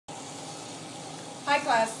Hi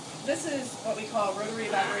class, this is what we call rotary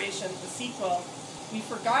evaporation, the sequel. We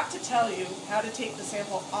forgot to tell you how to take the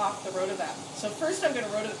sample off the rotavap. So first I'm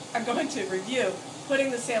going to review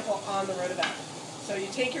putting the sample on the rotavap. So you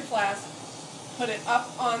take your flask, put it up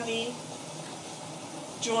on the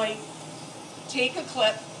joint, take a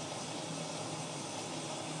clip,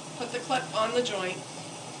 put the clip on the joint,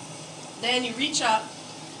 then you reach up,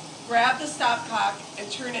 grab the stopcock and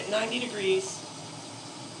turn it 90 degrees.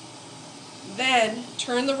 Then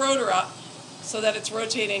turn the rotor up so that it's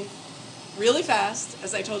rotating really fast,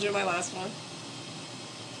 as I told you in my last one.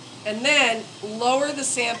 And then lower the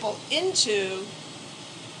sample into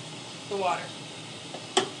the water.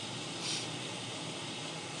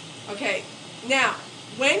 Okay, now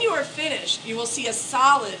when you are finished, you will see a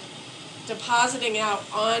solid depositing out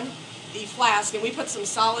on the flask, and we put some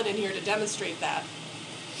solid in here to demonstrate that.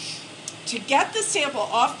 To get the sample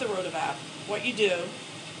off the rotavap, what you do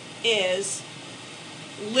is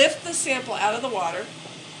lift the sample out of the water,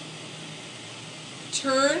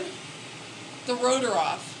 turn the rotor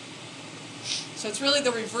off. So it's really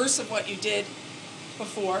the reverse of what you did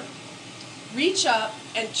before. Reach up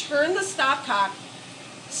and turn the stopcock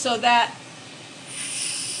so that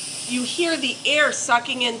you hear the air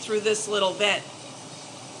sucking in through this little vent.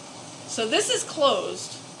 So this is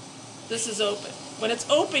closed, this is open. When it's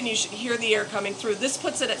open, you should hear the air coming through. This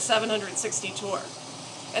puts it at 760 torr.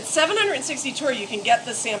 At 760 torr, you can get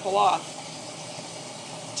the sample off.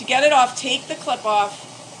 To get it off, take the clip off.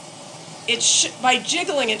 By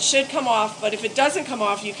jiggling, it should come off, but if it doesn't come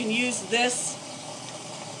off, you can use this,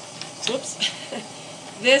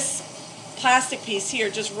 this plastic piece here.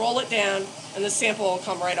 Just roll it down, and the sample will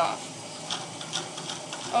come right off.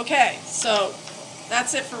 Okay, so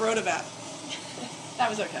that's it for rotavap. That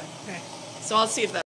was okay. Okay. So I'll see if that